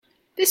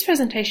This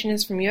presentation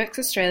is from UX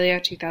Australia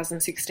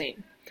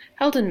 2016,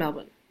 held in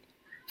Melbourne.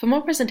 For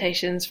more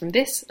presentations from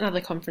this and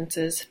other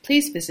conferences,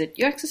 please visit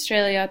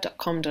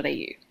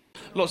uxaustralia.com.au.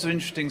 Lots of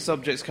interesting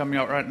subjects coming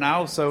up right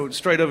now, so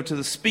straight over to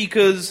the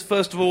speakers.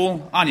 First of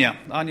all, Anya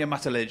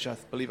Matalij, I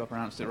believe I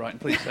pronounced it right.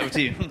 Please, over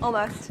to you.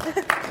 Almost.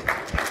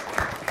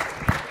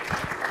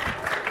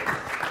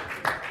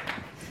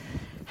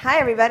 Hi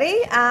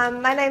everybody,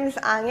 my name is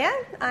Anya.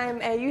 I'm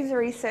a user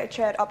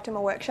researcher at Optima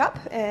Workshop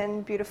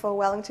in beautiful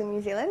Wellington,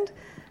 New Zealand.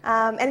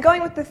 And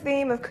going with the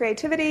theme of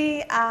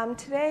creativity,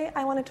 today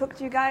I want to talk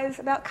to you guys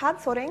about card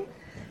sorting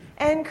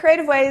and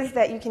creative ways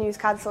that you can use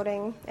card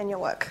sorting in your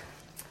work.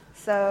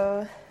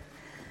 So,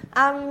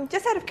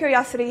 just out of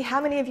curiosity,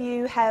 how many of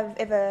you have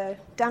ever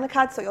done a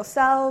card sort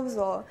yourselves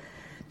or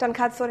done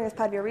card sorting as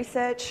part of your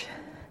research?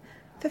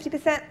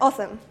 50%?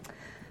 Awesome.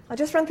 I'll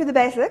just run through the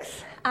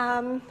basics.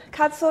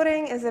 Card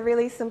sorting is a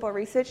really simple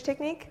research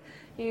technique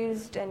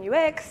used in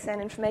UX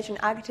and information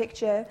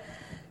architecture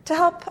to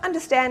help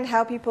understand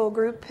how people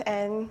group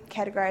and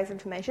categorize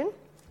information.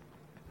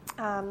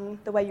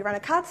 The way you run a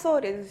card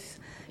sort is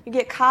you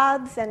get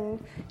cards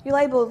and you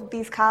label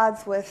these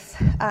cards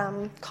with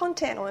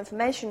content or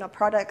information or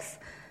products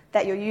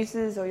that your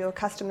users or your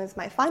customers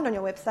might find on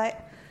your website,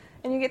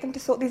 and you get them to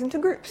sort these into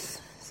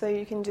groups. So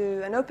you can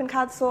do an open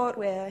card sort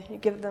where you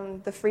give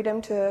them the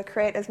freedom to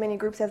create as many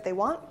groups as they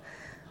want,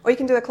 or you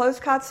can do a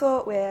closed card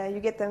sort where you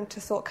get them to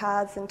sort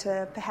cards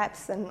into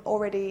perhaps an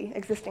already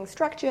existing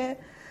structure,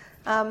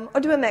 or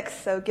do a mix,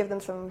 so give them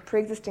some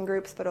pre-existing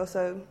groups but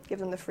also give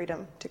them the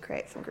freedom to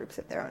create some groups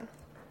of their own.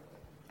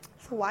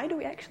 So why do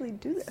we actually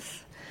do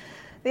this?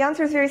 The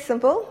answer is very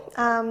simple.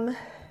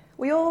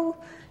 We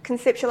all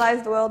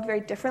conceptualize the world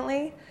very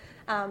differently.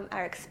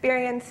 Our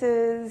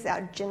experiences,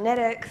 our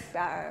genetics,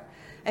 our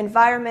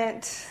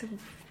environment,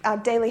 our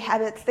daily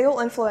habits, they all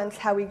influence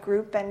how we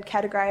group and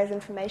categorize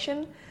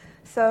information.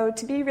 So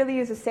to be really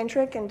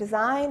user-centric in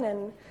design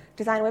and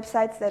design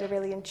websites that are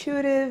really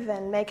intuitive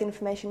and make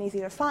information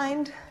easy to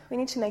find, we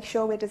need to make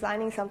sure we're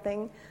designing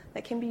something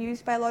that can be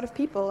used by a lot of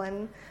people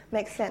and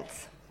makes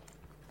sense.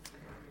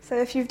 So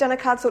if you've done a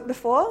card sort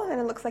before,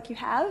 and it looks like you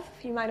have,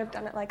 you might have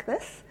done it like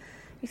this.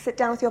 You sit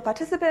down with your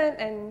participant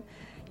and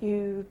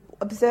you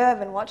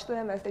observe and watch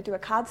them as they do a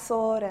card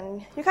sort,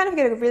 and you kind of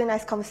get a really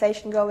nice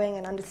conversation going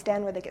and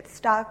understand where they get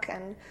stuck.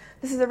 And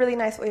this is a really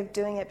nice way of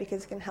doing it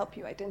because it can help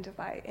you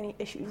identify any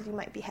issues you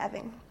might be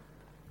having.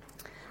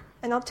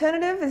 An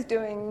alternative is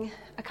doing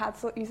a card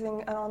sort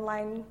using an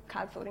online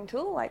card sorting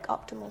tool like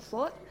Optimal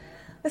Sort.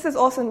 This is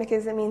awesome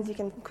because it means you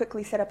can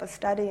quickly set up a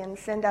study and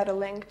send out a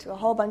link to a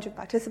whole bunch of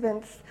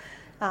participants,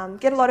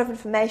 get a lot of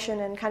information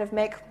and kind of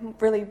make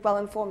really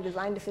well-informed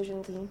design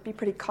decisions and be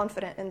pretty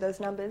confident in those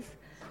numbers.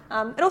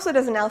 It also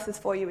does analysis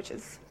for you, which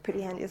is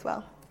pretty handy as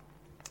well.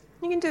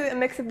 You can do a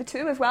mix of the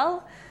two as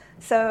well.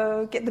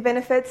 So get the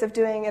benefits of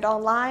doing it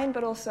online,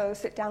 but also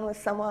sit down with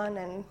someone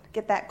and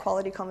get that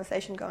quality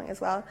conversation going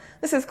as well.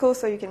 This is cool,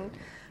 so you can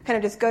kind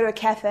of just go to a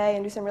cafe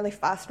and do some really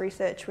fast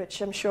research, which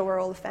I'm sure we're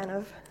all a fan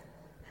of.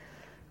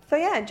 So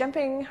yeah,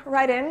 jumping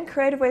right in,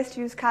 creative ways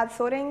to use card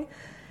sorting.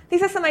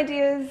 These are some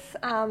ideas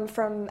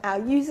from our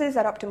users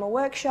at Optima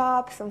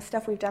Workshop, some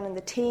stuff we've done in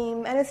the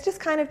team, and it's just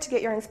kind of to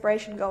get your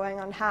inspiration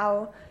going on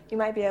how you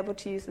might be able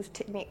to use this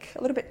technique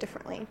a little bit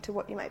differently to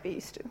what you might be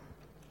used to.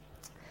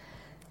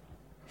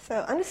 So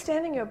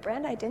understanding your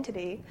brand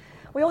identity.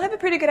 We all have a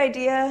pretty good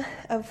idea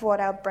of what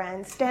our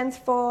brand stands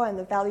for and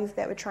the values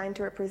that we're trying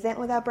to represent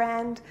with our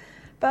brand,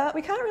 but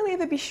we can't really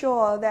ever be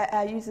sure that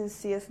our users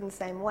see us in the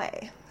same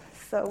way.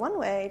 So one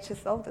way to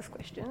solve this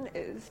question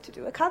is to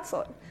do a card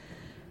sort.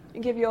 You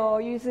give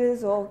your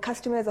users or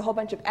customers a whole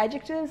bunch of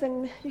adjectives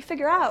and you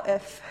figure out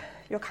if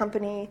your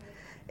company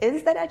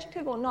is that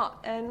adjective or not.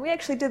 And we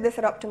actually did this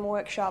at Optima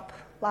Workshop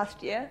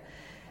last year.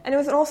 And it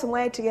was an awesome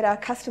way to get our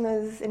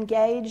customers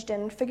engaged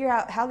and figure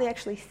out how they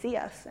actually see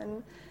us.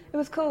 And it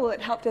was cool. It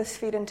helped us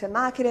feed into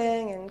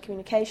marketing and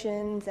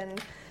communications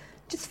and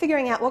just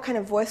figuring out what kind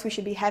of voice we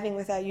should be having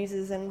with our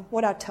users and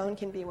what our tone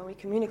can be when we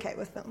communicate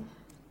with them.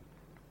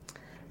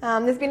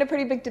 There's been a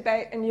pretty big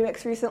debate in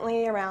UX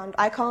recently around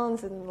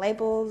icons and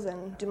labels,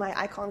 and do my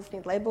icons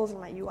need labels in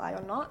my UI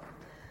or not?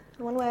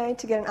 And one way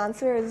to get an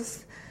answer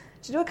is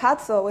to do a card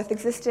sort with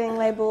existing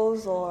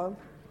labels or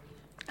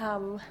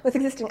with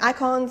existing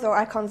icons or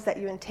icons that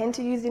you intend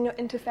to use in your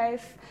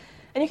interface.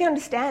 And you can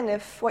understand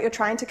if what you're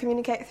trying to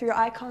communicate through your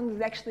icons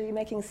is actually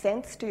making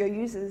sense to your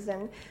users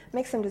and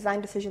make some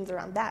design decisions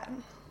around that.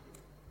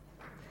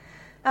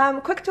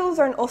 Quick tools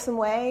are an awesome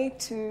way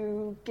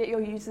to get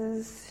your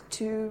users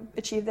to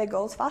achieve their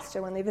goals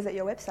faster when they visit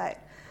your website.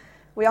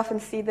 We often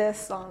see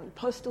this on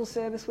postal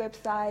service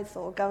websites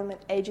or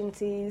government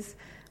agencies,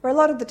 where a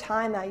lot of the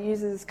time our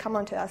users come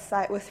onto our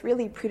site with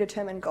really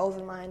predetermined goals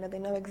in mind and they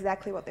know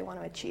exactly what they want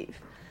to achieve.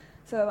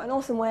 So an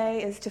awesome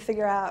way is to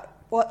figure out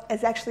what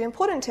is actually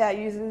important to our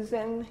users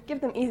and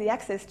give them easy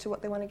access to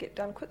what they want to get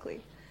done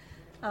quickly.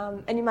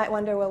 And you might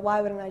wonder, well,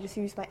 why wouldn't I just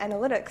use my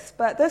analytics?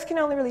 But those can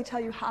only really tell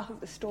you half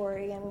of the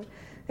story, and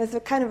there's a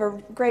kind of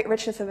a great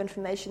richness of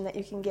information that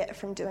you can get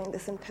from doing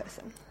this in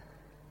person.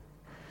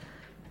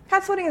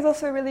 card sorting is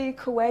also a really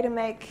cool way to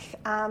make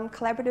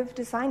collaborative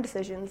design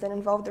decisions and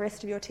involve the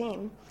rest of your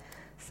team.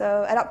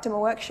 So at Optima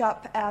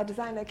Workshop, our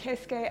designer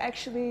Keisuke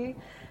actually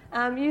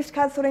used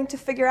card sorting to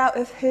figure out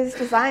if his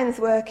designs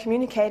were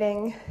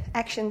communicating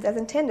actions as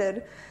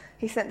intended.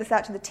 He sent this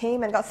out to the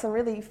team and got some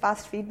really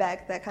fast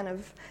feedback that kind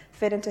of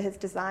fit into his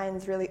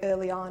designs really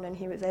early on, and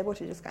he was able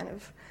to just kind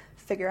of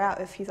figure out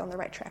if he's on the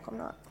right track or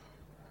not.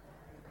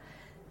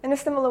 In a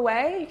similar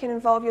way, you can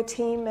involve your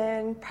team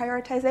in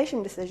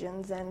prioritization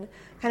decisions and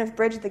kind of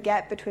bridge the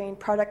gap between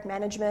product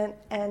management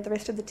and the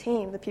rest of the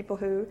team, the people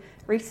who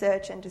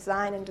research and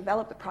design and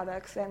develop the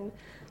products. And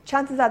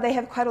chances are they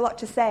have quite a lot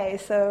to say.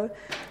 So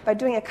by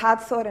doing a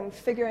card sort and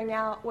figuring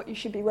out what you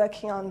should be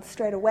working on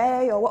straight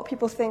away or what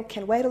people think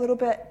can wait a little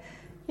bit,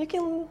 you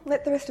can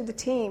let the rest of the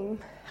team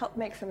help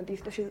make some of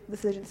these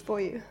decisions for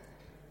you.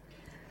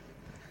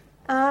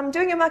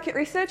 Doing your market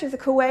research is a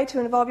cool way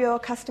to involve your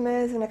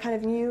customers in a kind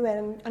of new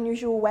and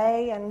unusual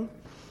way. And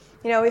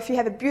if you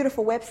have a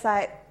beautiful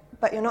website,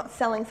 but you're not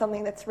selling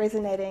something that's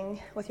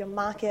resonating with your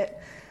market,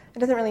 it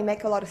doesn't really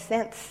make a lot of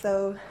sense.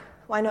 So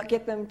why not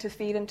get them to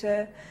feed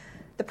into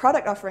the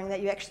product offering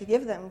that you actually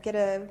give them? Get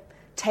a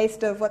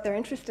taste of what they're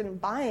interested in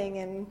buying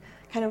and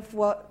kind of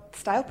what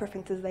style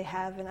preferences they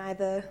have, and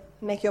either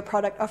make your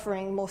product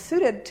offering more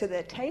suited to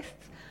their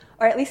tastes,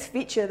 or at least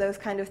feature those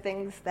kind of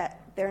things that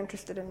they're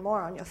interested in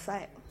more on your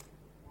site.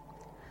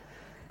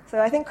 So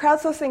I think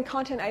crowdsourcing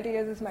content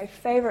ideas is my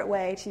favorite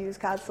way to use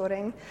card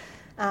sorting.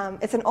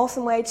 It's an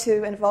awesome way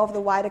to involve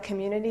the wider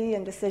community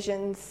in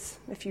decisions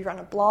if you run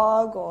a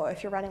blog or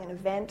if you're running an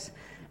event,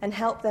 and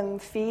help them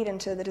feed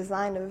into the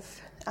design of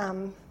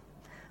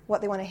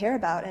what they want to hear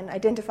about and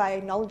identify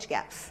knowledge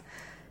gaps.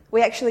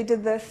 We actually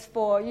did this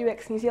for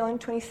UX New Zealand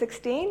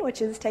 2016,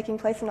 which is taking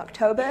place in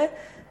October.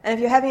 And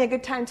if you're having a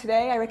good time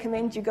today, I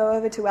recommend you go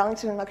over to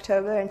Wellington in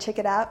October and check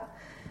it out.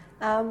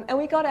 And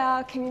we got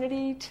our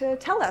community to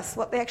tell us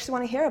what they actually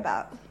want to hear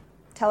about,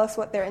 tell us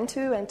what they're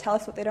into, and tell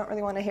us what they don't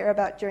really want to hear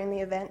about during the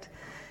event.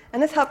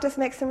 And this helped us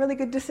make some really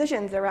good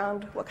decisions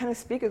around what kind of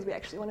speakers we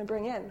actually want to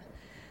bring in.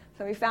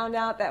 So we found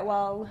out that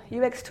while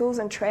UX tools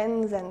and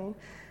trends and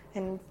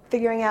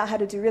figuring out how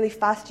to do really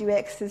fast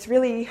UX is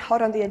really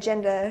hot on the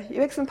agenda,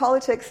 UX and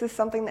politics is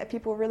something that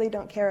people really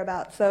don't care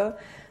about. So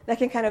that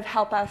can kind of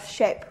help us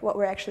shape what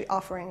we're actually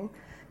offering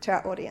to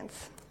our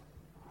audience.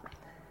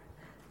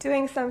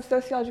 Doing some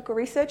sociological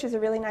research is a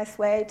really nice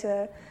way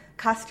to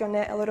cast your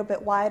net a little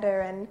bit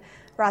wider, and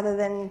rather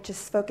than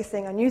just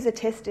focusing on user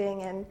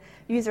testing and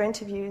user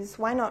interviews,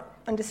 why not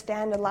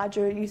understand a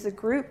larger user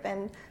group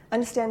and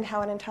understand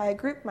how an entire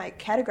group might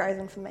categorize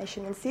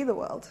information and see the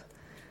world?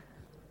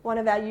 One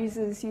of our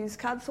users used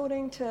card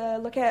sorting to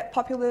look at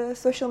popular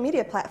social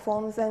media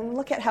platforms and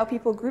look at how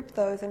people group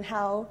those and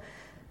how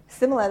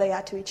similar they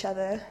are to each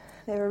other.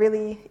 They were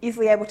really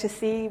easily able to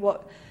see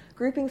what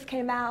groupings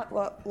came out,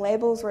 what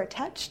labels were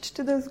attached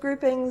to those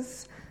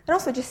groupings, and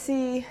also just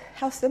see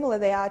how similar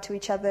they are to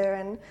each other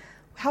and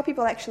how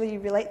people actually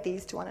relate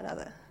these to one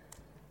another.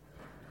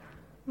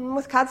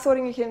 With card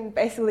sorting, you can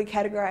basically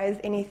categorize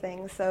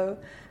anything. So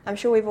I'm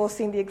sure we've all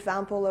seen the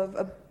example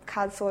of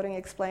card sorting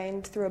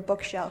explained through a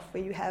bookshelf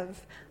where you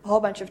have a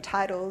whole bunch of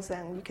titles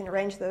and you can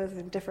arrange those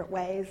in different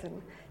ways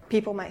and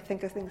people might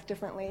think of things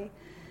differently.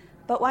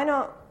 But why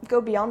not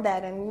go beyond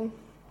that and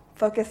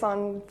focus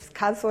on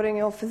card sorting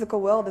your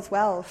physical world as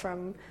well,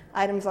 from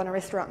items on a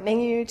restaurant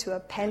menu to a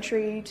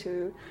pantry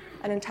to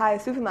an entire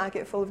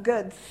supermarket full of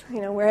goods.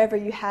 Wherever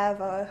you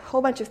have a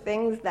whole bunch of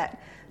things that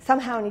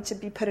somehow need to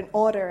be put in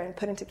order and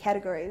put into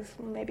categories,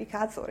 maybe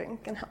card sorting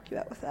can help you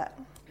out with that.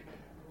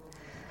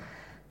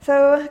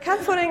 So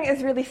card sorting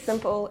is really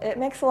simple. It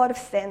makes a lot of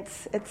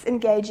sense. It's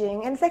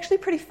engaging, and it's actually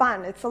pretty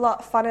fun. It's a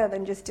lot funner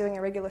than just doing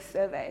a regular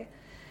survey.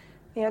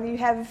 You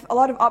have a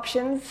lot of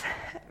options.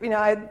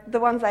 The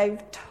ones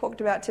I've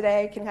talked about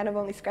today can kind of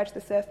only scratch the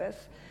surface.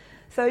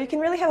 So you can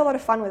really have a lot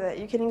of fun with it.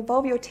 You can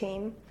involve your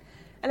team.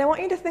 And I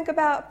want you to think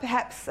about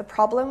perhaps a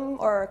problem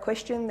or a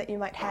question that you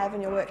might have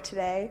in your work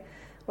today,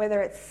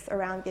 whether it's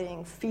around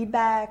getting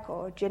feedback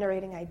or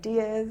generating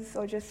ideas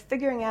or just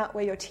figuring out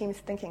where your team's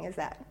thinking is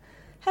at.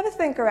 Have a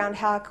think around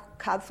how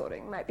card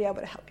sorting might be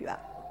able to help you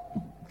out.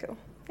 Cool.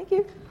 Thank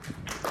you.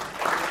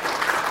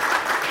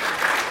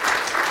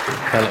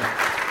 Hello.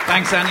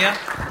 Thanks, Anya.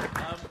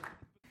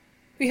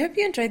 We hope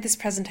you enjoyed this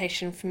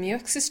presentation from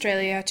UX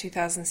Australia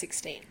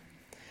 2016.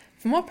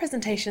 For more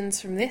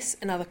presentations from this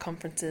and other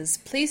conferences,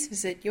 please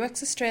visit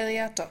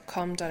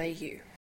uxaustralia.com.au.